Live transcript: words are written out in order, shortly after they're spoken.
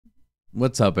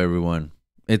What's up, everyone?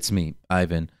 It's me,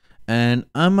 Ivan, and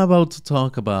I'm about to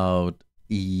talk about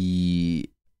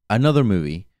another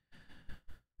movie.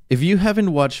 If you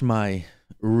haven't watched my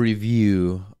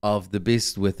review of The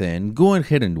Beast Within, go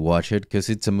ahead and watch it because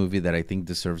it's a movie that I think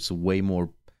deserves way more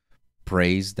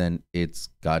praise than it's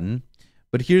gotten.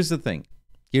 But here's the thing.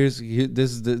 This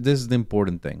is the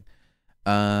important thing.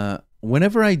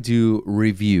 Whenever I do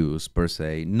reviews per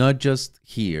se, not just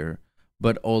here,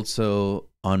 but also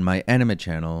on my anime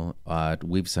channel at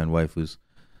Weeps and Waifus,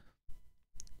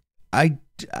 I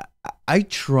I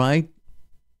try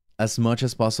as much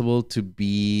as possible to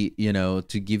be,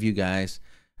 to give you guys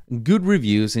good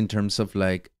reviews in terms of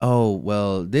like, oh,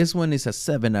 well, this one is a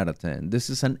 7 out of 10. This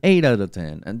is an 8 out of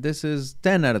 10 and this is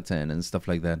 10 out of 10 and stuff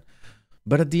like that.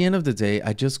 But at the end of the day,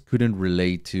 I just couldn't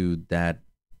relate to that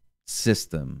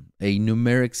system. A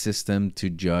numeric system to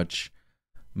judge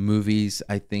movies,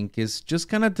 I think, is just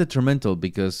kind of detrimental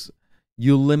because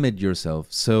you limit yourself.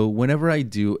 So whenever I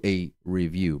do a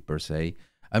review per se,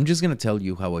 I'm just gonna tell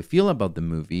you how I feel about the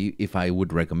movie, if I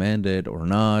would recommend it or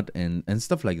not, and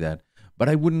stuff like that. But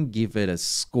I wouldn't give it a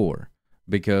score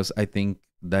because I think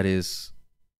that is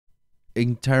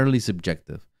entirely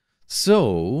subjective.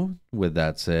 So, with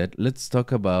that said, let's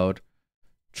talk about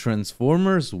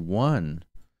Transformers 1.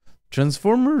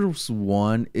 Transformers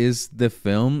 1 is the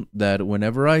film that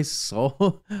whenever I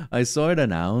saw I saw it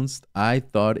announced, I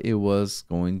thought it was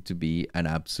going to be an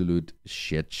absolute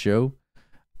shit show.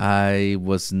 I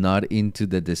was not into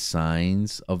the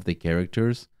designs of the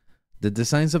characters. The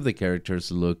designs of the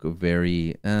characters look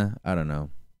very I don't know.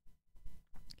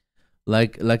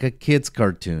 Like a kid's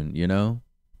cartoon, you know?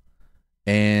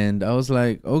 And I was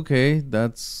like, okay,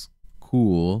 that's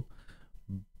cool,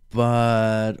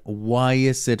 but why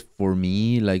is it for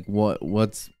me? Like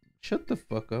what's shut the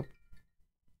fuck up.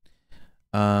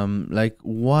 Like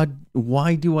what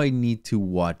why do I need to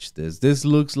watch this? This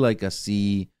looks like a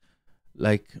C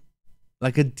like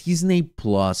like a Disney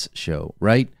Plus show,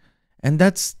 right? And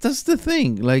that's the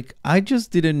thing. Like I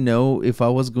just didn't know if I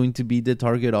was going to be the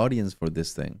target audience for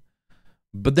this thing.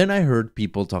 But then I heard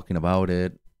people talking about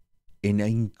it in an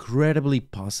incredibly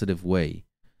positive way.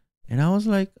 And I was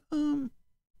like,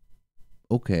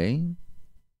 okay,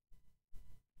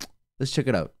 let's check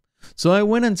it out. So I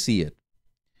went and see it.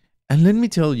 And let me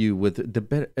tell you, with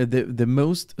the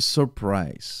most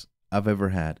surprise I've ever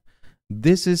had,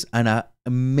 this is an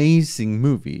amazing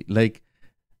movie. Like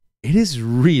it is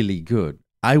really good.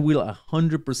 I will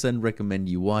 100% recommend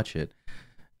you watch it.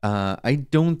 I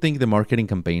don't think the marketing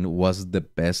campaign was the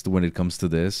best when it comes to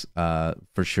this.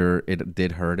 For sure, it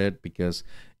did hurt it because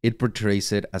it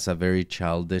portrays it as a very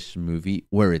childish movie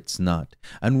where it's not.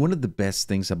 And one of the best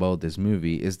things about this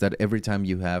movie is that every time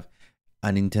you have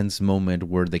an intense moment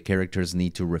where the characters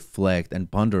need to reflect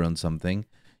and ponder on something,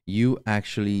 you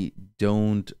actually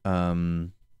don't.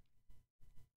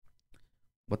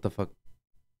 What the fuck?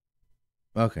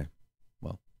 Okay,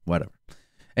 well, whatever.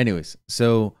 Anyways,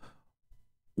 so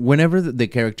whenever the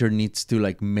character needs to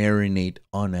like marinate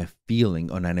on a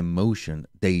feeling, on an emotion,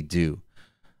 they do.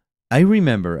 I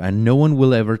remember, and no one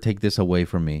will ever take this away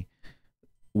from me.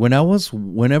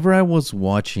 Whenever I was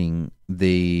watching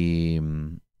the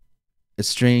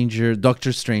Stranger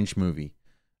Doctor Strange movie,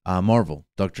 Marvel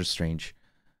Doctor Strange,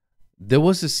 there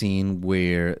was a scene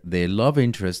where the love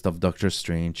interest of Doctor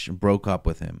Strange broke up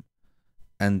with him,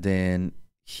 and then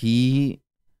he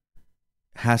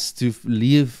has to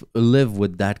live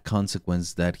with that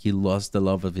consequence that he lost the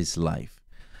love of his life,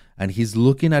 and he's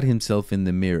looking at himself in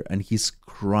the mirror and he's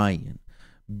crying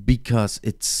because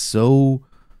it's so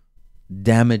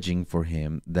damaging for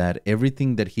him that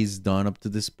everything that he's done up to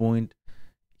this point,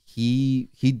 he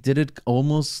did it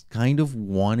almost kind of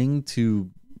wanting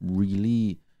to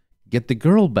really get the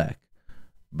girl back,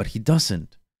 but he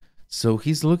doesn't. So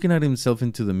he's looking at himself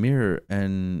into the mirror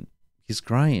and he's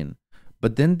crying.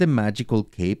 But then the magical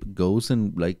cape goes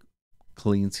and like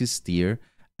cleans his tear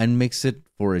and makes it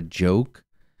for a joke.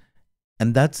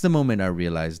 And that's the moment I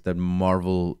realized that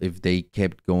Marvel, if they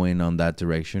kept going on that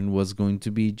direction, was going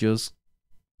to be just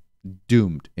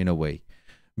doomed in a way.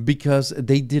 Because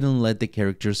they didn't let the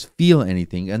characters feel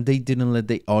anything and they didn't let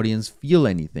the audience feel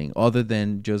anything other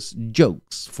than just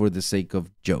jokes for the sake of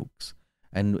jokes.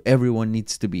 And everyone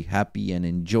needs to be happy and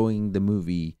enjoying the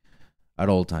movie at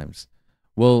all times.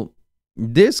 Well,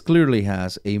 this clearly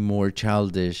has a more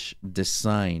childish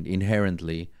design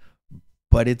inherently,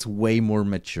 but it's way more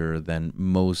mature than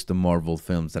most Marvel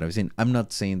films that I've seen. I'm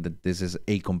not saying that this is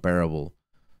a comparable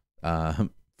uh,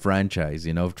 franchise,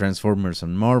 Transformers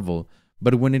and Marvel,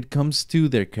 but when it comes to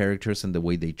their characters and the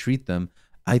way they treat them,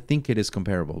 I think it is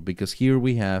comparable because here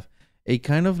we have a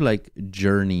kind of like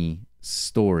journey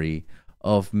story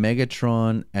of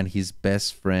Megatron and his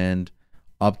best friend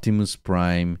Optimus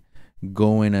Prime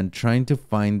going and trying to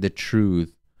find the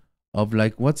truth of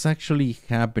like what's actually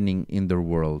happening in their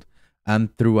world.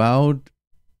 And throughout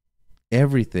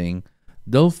everything,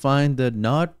 they'll find that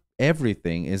not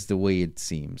everything is the way it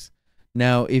seems.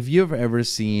 Now, if you've ever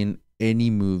seen any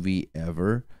movie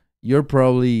ever, you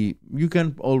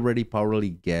can already probably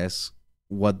guess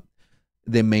what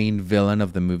the main villain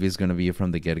of the movie is going to be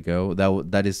from the get-go.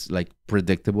 That is like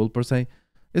predictable per se.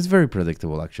 It's very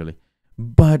predictable actually.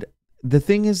 But the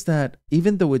thing is that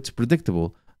even though it's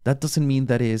predictable, that doesn't mean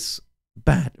that is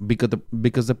bad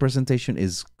because the presentation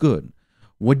is good.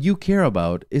 What you care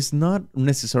about is not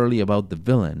necessarily about the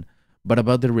villain, but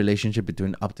about the relationship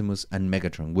between Optimus and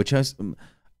Megatron, which has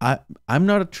I'm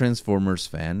not a Transformers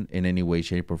fan in any way,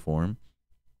 shape, or form.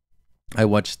 I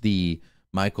watched the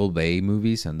Michael Bay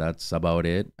movies, and that's about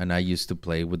it. And I used to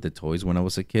play with the toys when I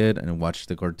was a kid and watch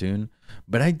the cartoon.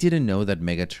 But I didn't know that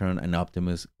Megatron and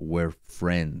Optimus were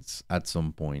friends at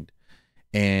some point.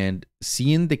 And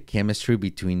seeing the chemistry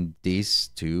between these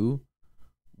two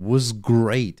was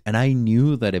great. And I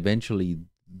knew that eventually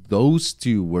those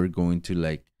two were going to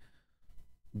like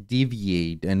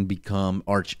deviate and become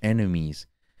arch enemies.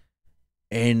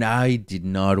 And I did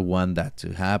not want that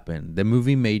to happen. The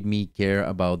movie made me care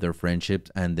about their friendships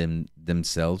and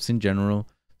themselves in general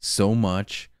so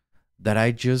much that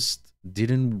I just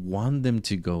didn't want them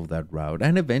to go that route.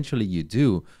 And eventually you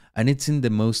do. And it's in the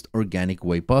most organic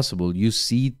way possible. You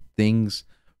see things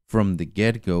from the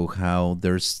get-go, how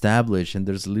they're established, and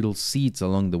there's little seeds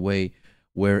along the way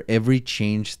where every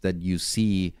change that you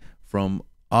see from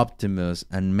Optimus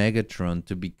and Megatron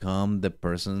to become the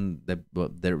person that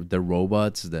the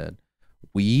robots that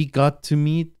we got to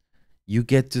meet, you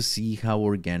get to see how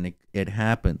organic it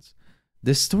happens.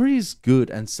 The story is good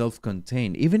and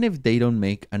self-contained, even if they don't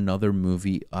make another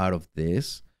movie out of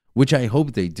this, which I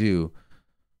hope they do.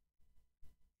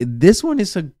 This one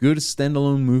is a good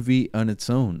standalone movie on its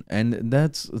own, and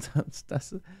that's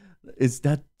is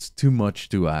that too much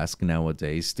to ask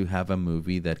nowadays to have a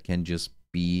movie that can just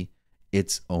be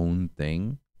its own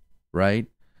thing, right?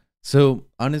 So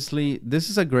honestly, this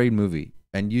is a great movie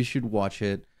and you should watch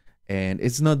it. And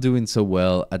it's not doing so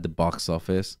well at the box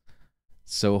office.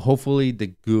 So hopefully the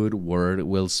good word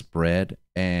will spread.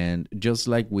 And just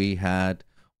like we had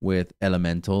with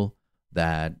Elemental,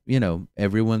 that,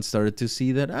 everyone started to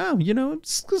see that,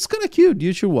 it's kind of cute.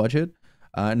 You should watch it.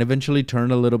 And eventually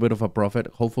turn a little bit of a profit.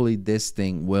 Hopefully this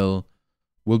thing will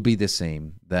be the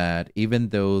same. That even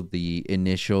though the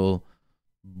initial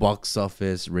box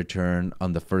office return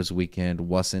on the first weekend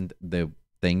wasn't the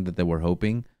thing that they were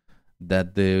hoping,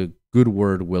 that the good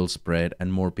word will spread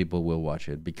and more people will watch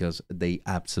it because they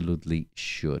absolutely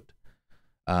should.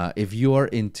 If you are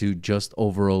into just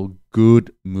overall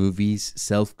good movies,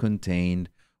 self-contained,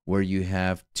 where you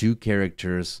have two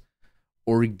characters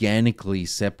organically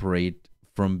separate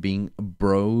from being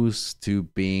bros to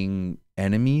being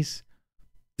enemies,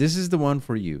 this is the one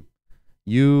for you.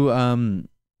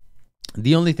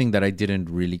 The only thing that I didn't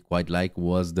really quite like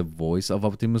was the voice of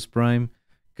Optimus Prime,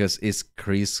 because it's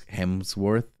Chris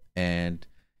Hemsworth, and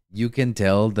you can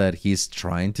tell that he's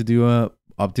trying to do a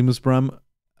Optimus Prime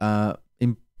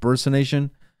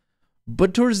impersonation.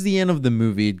 But towards the end of the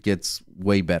movie, it gets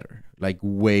way better, like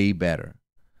way better.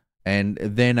 And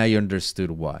then I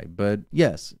understood why. But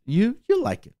yes, you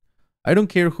like it. I don't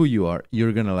care who you are,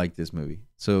 you're gonna like this movie.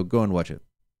 So go and watch it.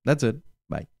 That's it.